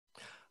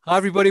Hi,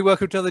 everybody.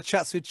 Welcome to another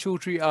Chats with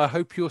Chaudhry. I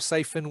hope you're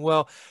safe and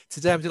well.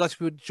 Today, I'm delighted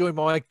to be joined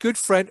by my good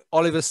friend,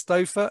 Oliver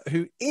Stauffer,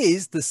 who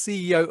is the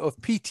CEO of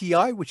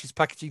PTI, which is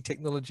Packaging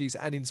Technologies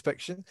and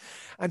Inspection.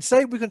 And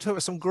today, we're going to talk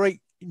about some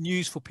great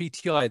news for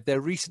PTI, their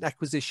recent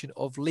acquisition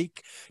of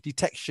Leak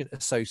Detection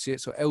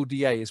Associates, or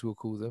LDA, as we'll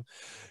call them,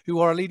 who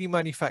are a leading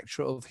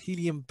manufacturer of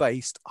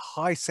helium-based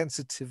high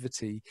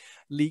sensitivity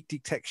leak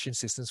detection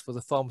systems for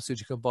the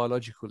pharmaceutical and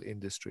biological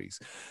industries.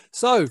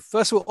 So,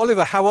 first of all,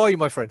 Oliver, how are you,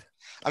 my friend?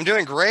 I'm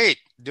doing great.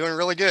 Doing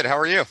really good. How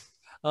are you?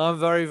 I'm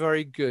very,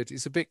 very good.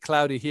 It's a bit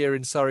cloudy here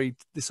in Surrey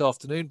this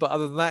afternoon, but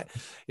other than that,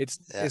 it's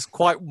Yeah. it's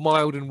quite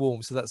mild and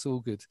warm, so that's all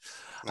good.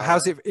 All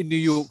How's right. it in New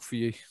York for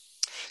you?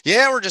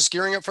 Yeah, we're just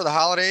gearing up for the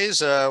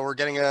holidays. We're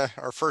getting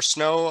our first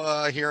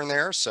snow here and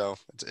there, so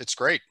it's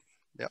great.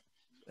 Yep.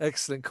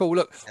 Excellent, cool.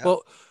 Look, Yeah.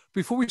 well,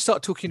 before we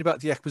start talking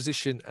about the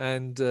acquisition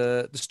and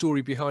the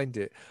story behind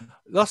it,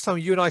 last time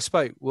you and I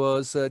spoke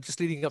was just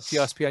leading up to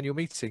the ISP annual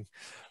meeting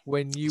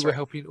when you That's were right.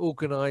 helping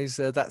organize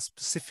that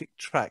specific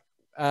track.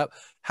 Uh,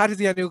 how did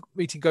the annual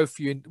meeting go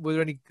for you, and were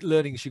there any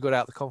learnings you got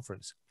out of the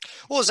conference?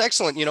 Well, it was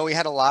excellent. We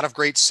had a lot of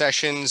great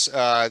sessions.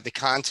 The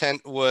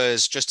content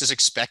was just as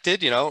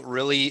expected,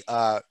 really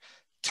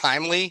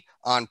timely,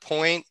 on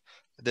point.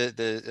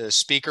 The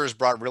speakers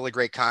brought really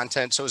great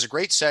content. So it was a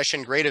great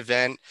session, great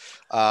event.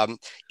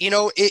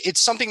 It's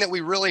something that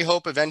we really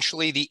hope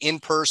eventually the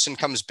in-person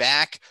comes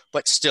back,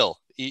 but still,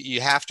 you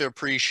have to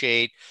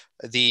appreciate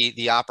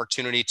the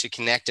opportunity to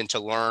connect and to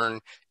learn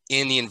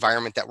in the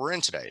environment that we're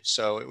in today.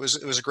 So it was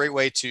a great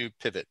way to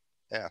pivot.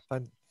 Yeah.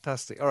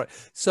 Fantastic. All right.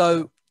 Yeah.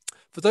 So,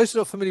 for those who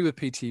are not familiar with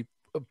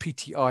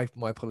PTI,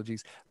 my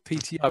apologies,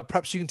 PTI,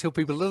 perhaps you can tell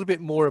people a little bit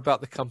more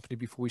about the company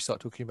before we start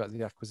talking about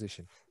the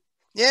acquisition.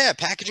 Yeah,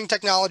 packaging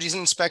technologies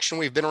and inspection.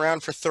 We've been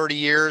around for 30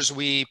 years.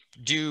 We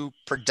do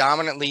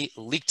predominantly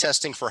leak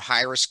testing for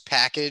high-risk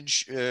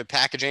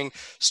packaging,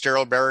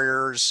 sterile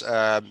barriers.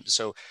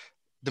 So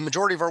the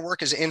majority of our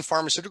work is in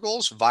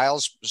pharmaceuticals,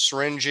 vials,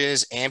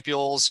 syringes,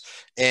 ampules,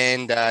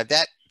 and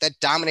that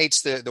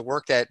dominates the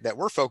work that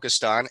we're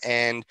focused on.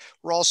 And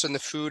we're also in the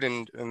food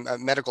and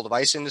medical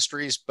device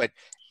industries, but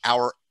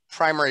our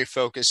primary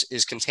focus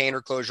is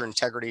container closure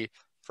integrity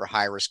for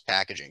high-risk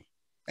packaging.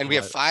 And we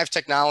have Right. 5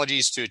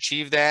 technologies to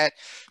achieve that.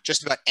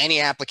 Just about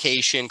any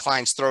application,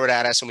 clients throw it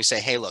at us and we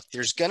say, hey, look,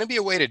 there's going to be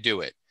a way to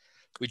do it.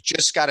 We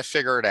just got to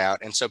figure it out.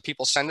 And so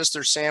people send us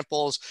their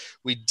samples.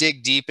 We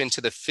dig deep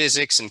into the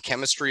physics and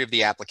chemistry of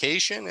the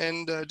application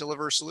and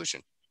deliver a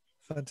solution.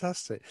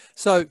 Fantastic.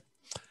 So,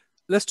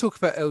 let's talk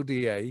about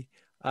LDA.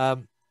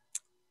 Um,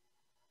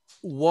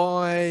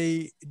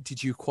 why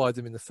did you acquire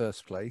them in the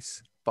first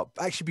place? But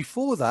actually,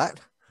 before that,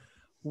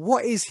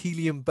 what is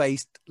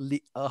helium-based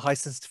high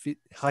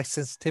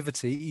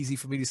sensitivity, easy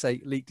for me to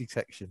say, leak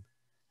detection?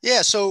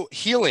 Yeah, so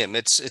helium,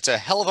 it's a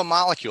hell of a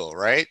molecule,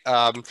 right?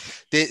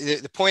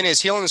 The point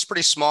is helium is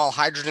pretty small,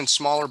 hydrogen's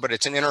smaller, but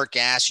it's an inert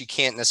gas. You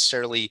can't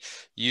necessarily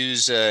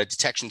use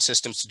detection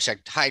systems to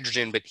detect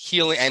hydrogen, but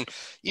helium, and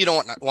you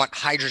don't want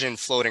hydrogen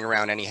floating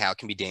around anyhow. It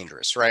can be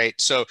dangerous, right?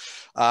 So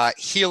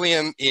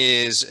helium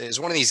is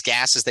one of these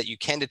gases that you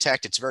can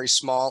detect. It's very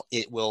small.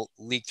 It will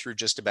leak through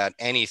just about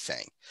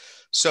anything.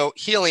 So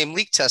helium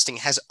leak testing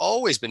has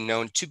always been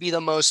known to be the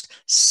most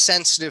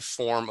sensitive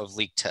form of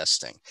leak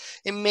testing.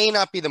 It may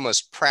not be the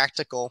most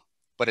practical,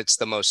 but it's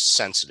the most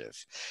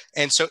sensitive.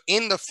 And so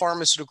in the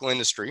pharmaceutical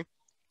industry,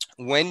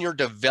 when you're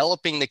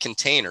developing the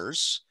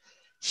containers,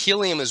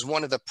 helium is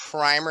one of the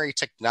primary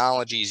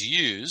technologies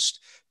used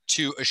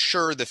to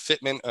assure the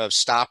fitment of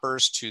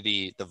stoppers to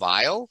the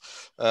vial,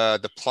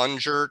 the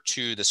plunger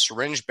to the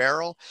syringe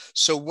barrel.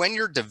 So when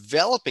you're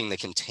developing the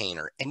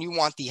container and you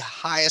want the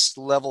highest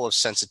level of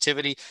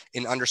sensitivity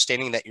in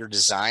understanding that your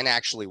design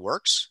actually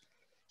works,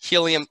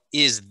 helium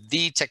is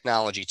the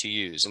technology to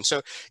use. And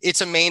so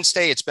it's a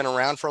mainstay. It's been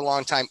around for a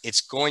long time.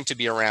 It's going to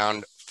be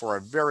around for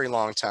a very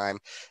long time.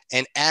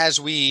 And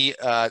as we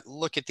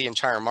look at the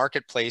entire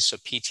marketplace, so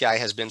PTI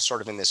has been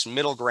sort of in this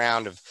middle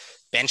ground of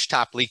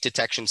benchtop leak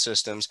detection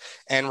systems,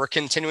 and we're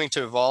continuing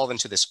to evolve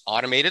into this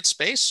automated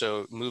space.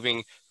 So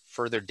moving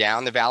further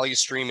down the value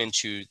stream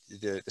into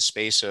the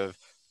space of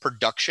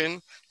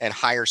production and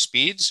higher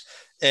speeds.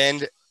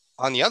 And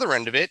on the other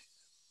end of it,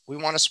 we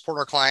want to support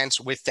our clients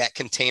with that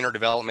container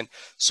development.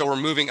 So we're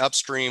moving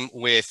upstream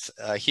with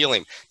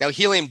helium. Now,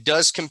 helium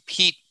does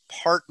compete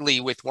partly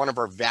with one of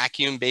our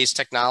vacuum-based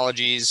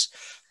technologies,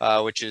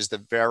 which is the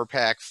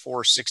Veripack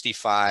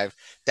 465.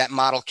 That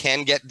model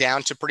can get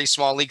down to pretty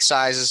small leak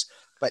sizes,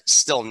 but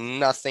still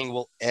nothing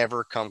will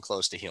ever come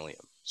close to helium.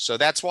 So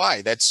that's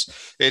why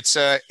it's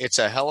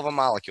a hell of a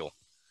molecule.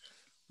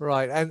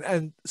 Right.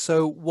 And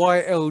so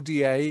why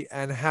LDA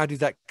and how did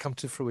that come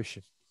to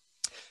fruition?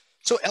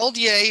 So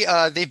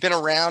LDA, they've been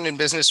around in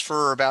business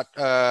for about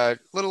a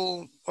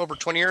little over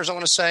 20 years, I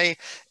want to say.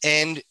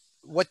 And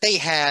what they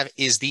have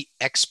is the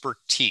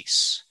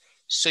expertise.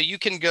 So you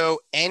can go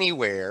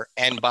anywhere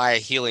and buy a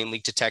helium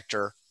leak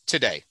detector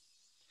today.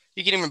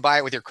 You can even buy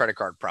it with your credit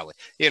card, probably,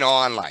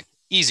 online.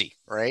 Easy,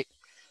 right?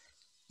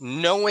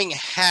 Knowing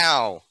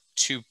how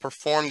to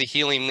perform the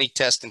helium leak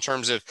test in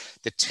terms of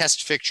the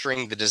test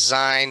fixturing, the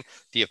design,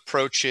 the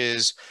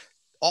approaches,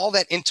 all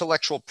that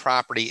intellectual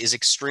property is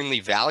extremely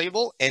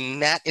valuable.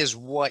 And that is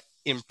what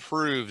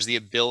improves the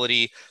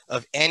ability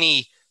of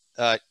any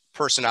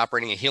person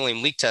operating a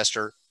helium leak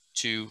tester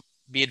to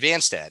be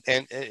advanced at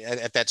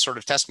that sort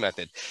of test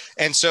method.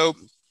 And so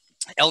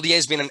LDA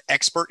has been an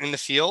expert in the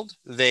field.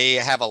 They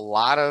have a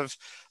lot of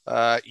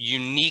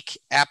unique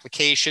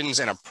applications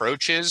and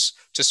approaches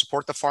to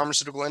support the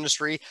pharmaceutical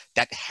industry.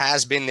 That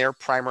has been their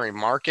primary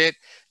market.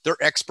 They're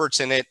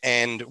experts in it,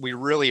 and we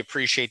really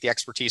appreciate the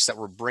expertise that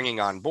we're bringing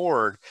on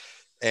board.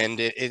 And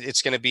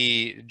it's going to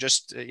be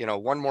just,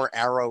 one more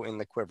arrow in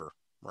the quiver.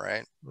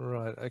 Right.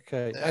 Right.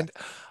 Okay. Yeah. And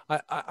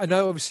I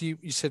know, obviously,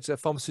 you said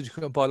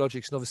pharmaceutical and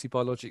biologics, and obviously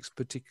biologics,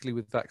 particularly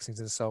with vaccines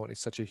and so on, is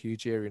such a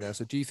huge area now.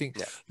 So do you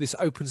think this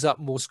opens up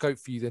more scope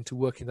for you then to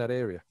work in that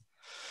area?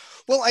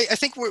 Well, I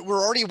think we're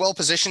already well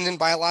positioned in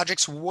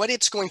biologics. What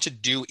it's going to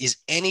do is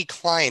any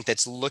client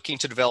that's looking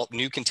to develop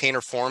new container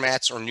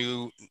formats or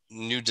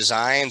new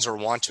designs, or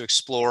want to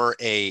explore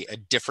a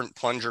different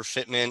plunger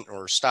fitment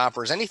or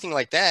stoppers, anything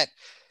like that,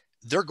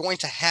 they're going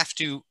to have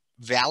to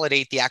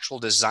validate the actual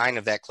design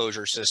of that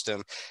closure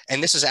system.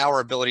 And this is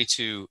our ability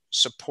to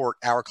support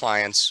our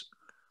clients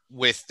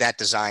with that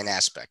design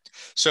aspect.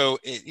 So,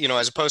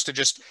 as opposed to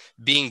just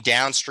being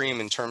downstream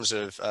in terms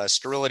of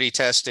sterility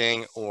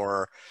testing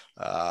or,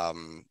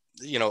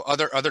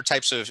 other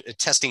types of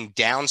testing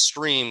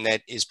downstream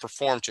that is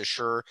performed to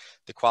assure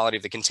the quality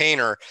of the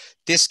container,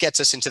 this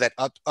gets us into that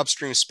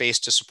upstream space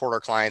to support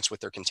our clients with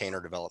their container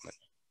development.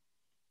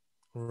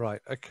 Right.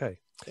 Okay.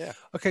 Yeah.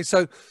 Okay.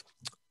 So,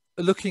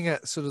 looking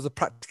at sort of the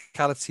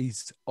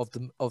practicalities of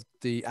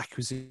the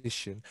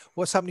acquisition,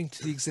 what's happening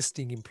to the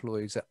existing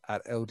employees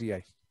at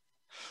LDA?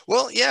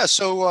 Well, yeah.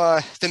 So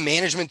the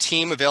management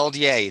team of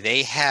LDA,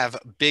 they have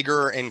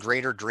bigger and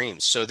greater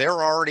dreams. So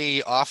they're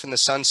already off in the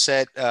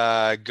sunset,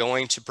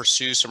 going to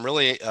pursue some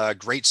really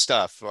great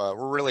stuff.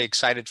 We're really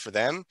excited for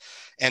them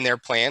and their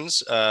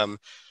plans.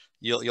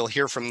 You'll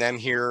hear from them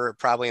here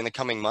probably in the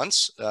coming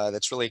months.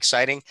 That's really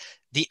exciting.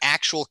 The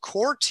actual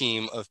core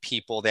team of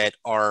people that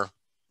are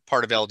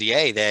part of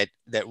LDA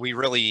that we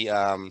really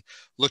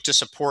look to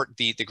support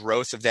the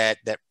growth of that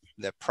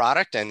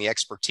product and the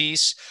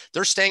expertise,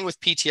 they're staying with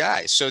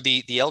PTI. So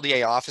the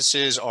LDA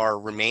offices are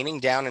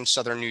remaining down in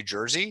Southern New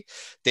Jersey.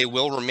 They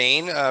will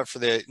remain for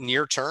the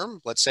near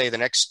term, let's say the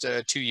next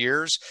 2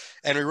 years.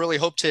 And we really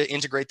hope to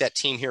integrate that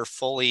team here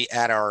fully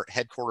at our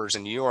headquarters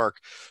in New York.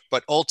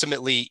 But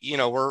ultimately,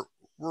 we're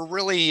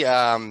really,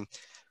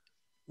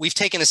 we've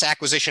taken this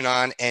acquisition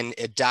on and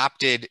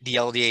adopted the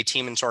LDA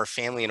team into our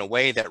family in a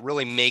way that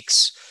really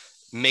makes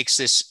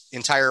this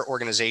entire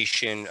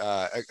organization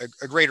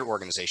a greater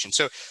organization.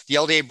 So the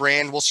LDA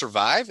brand will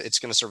survive. It's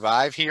going to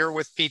survive here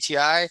with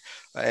PTI,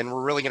 and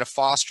we're really going to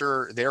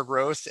foster their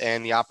growth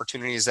and the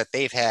opportunities that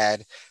they've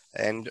had.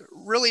 And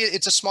really,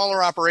 it's a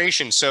smaller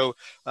operation. So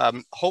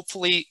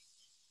hopefully,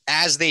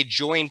 as they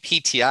join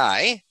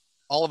PTI,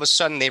 all of a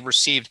sudden they've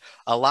received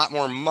a lot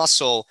more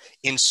muscle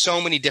in so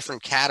many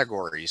different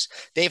categories.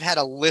 They've had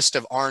a list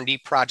of R&D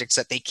projects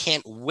that they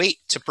can't wait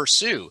to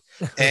pursue.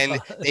 And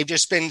they've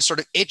just been sort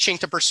of itching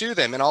to pursue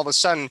them. And all of a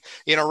sudden,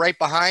 right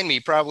behind me,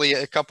 probably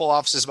a couple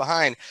offices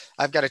behind,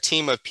 I've got a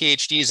team of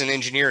PhDs and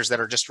engineers that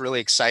are just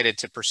really excited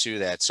to pursue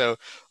that. So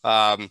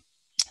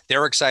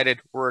they're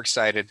excited. We're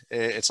excited.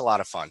 It's a lot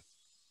of fun.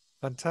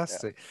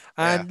 Fantastic.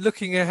 Yeah. And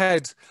looking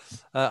ahead,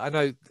 I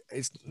know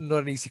it's not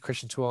an easy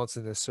question to answer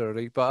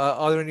necessarily, but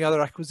are there any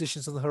other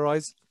acquisitions on the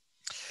horizon?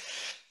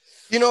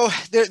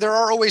 There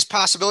are always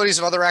possibilities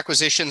of other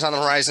acquisitions on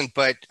the horizon,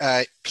 but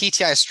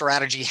PTI's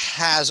strategy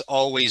has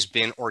always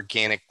been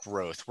organic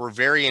growth. We're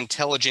very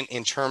intelligent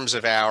in terms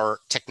of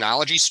our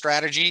technology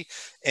strategy,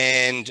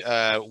 and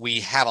we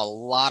have a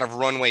lot of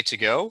runway to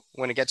go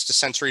when it gets to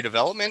sensory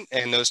development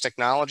and those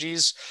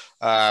technologies.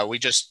 We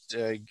just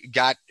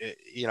got,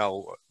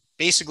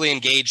 basically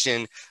engaged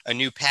in a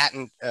new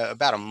patent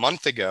about a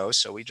month ago.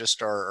 So we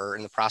just are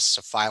in the process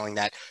of filing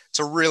that. It's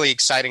a really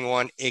exciting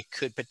one. It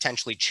could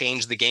potentially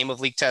change the game of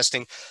leak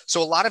testing.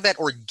 So a lot of that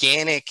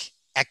organic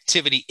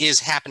activity is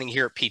happening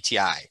here at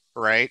PTI,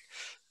 right?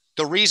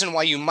 The reason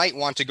why you might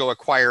want to go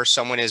acquire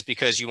someone is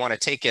because you want to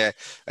take a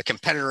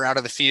competitor out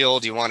of the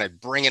field. You want to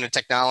bring in a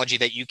technology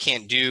that you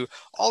can't do,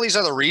 all these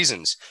other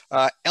reasons.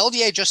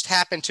 LDA just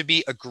happened to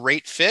be a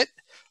great fit.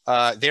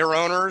 Their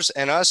owners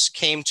and us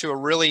came to a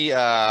really,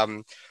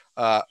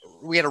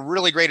 we had a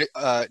really great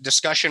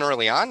discussion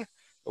early on.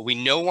 We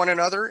know one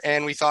another,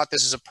 and we thought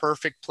this is a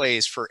perfect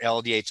place for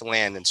LDA to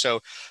land. And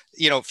so,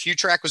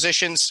 future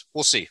acquisitions,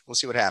 we'll see. We'll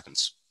see what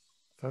happens.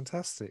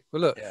 Fantastic.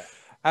 Well, look,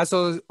 as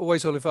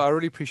always, Oliver, I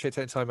really appreciate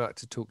taking time out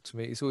to talk to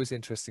me. It's always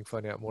interesting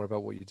finding out more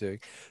about what you're doing.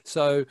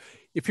 So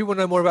if people want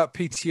to know more about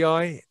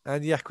PTI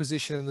and the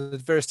acquisition and the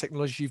various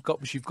technologies you've got,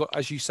 which you've got,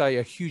 as you say,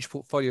 a huge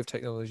portfolio of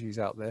technologies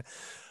out there,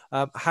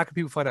 how can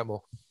people find out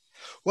more?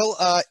 Well,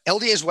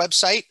 LDA's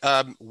website,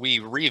 we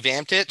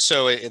revamped it.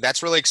 So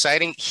that's really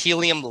exciting.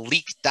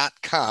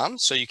 Heliumleak.com.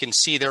 So you can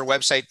see their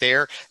website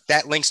there.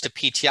 That links to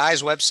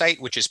PTI's website,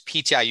 which is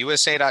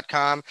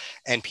ptiusa.com.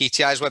 And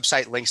PTI's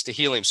website links to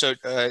helium. So,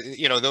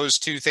 those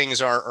two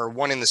things are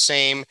one and the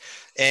same.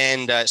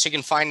 And so you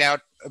can find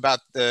out about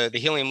the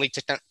helium leak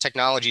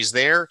technologies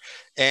there.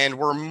 And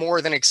we're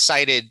more than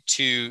excited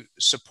to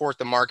support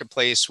the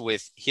marketplace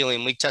with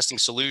helium leak testing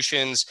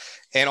solutions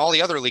and all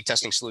the other leak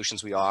testing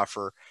solutions we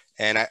offer.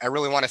 And I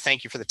really want to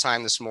thank you for the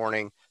time this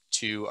morning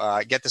to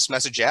get this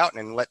message out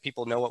and let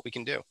people know what we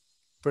can do.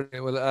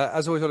 Brilliant. Well,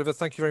 as always, Oliver,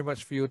 thank you very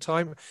much for your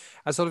time.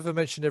 As Oliver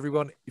mentioned,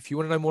 everyone, if you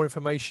want to know more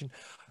information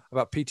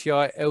about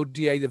PTI,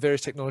 LDA, the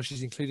various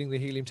technologies, including the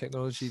helium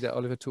technology that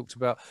Oliver talked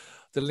about,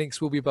 the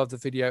links will be above the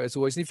video as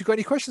always. And if you've got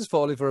any questions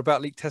for Oliver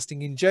about leak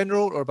testing in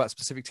general or about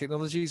specific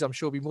technologies, I'm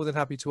sure he'll be more than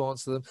happy to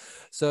answer them.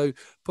 So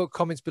put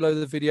comments below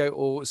the video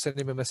or send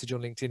him a message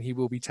on LinkedIn. He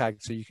will be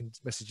tagged, so you can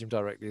message him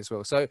directly as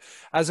well. So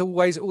as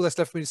always, all that's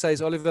left for me to say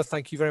is, Oliver,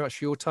 thank you very much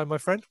for your time, my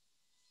friend.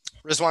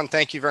 Rizwan,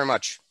 thank you very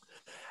much.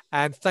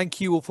 And thank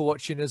you all for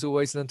watching as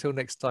always. And until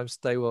next time,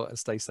 stay well and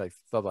stay safe.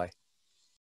 Bye-bye.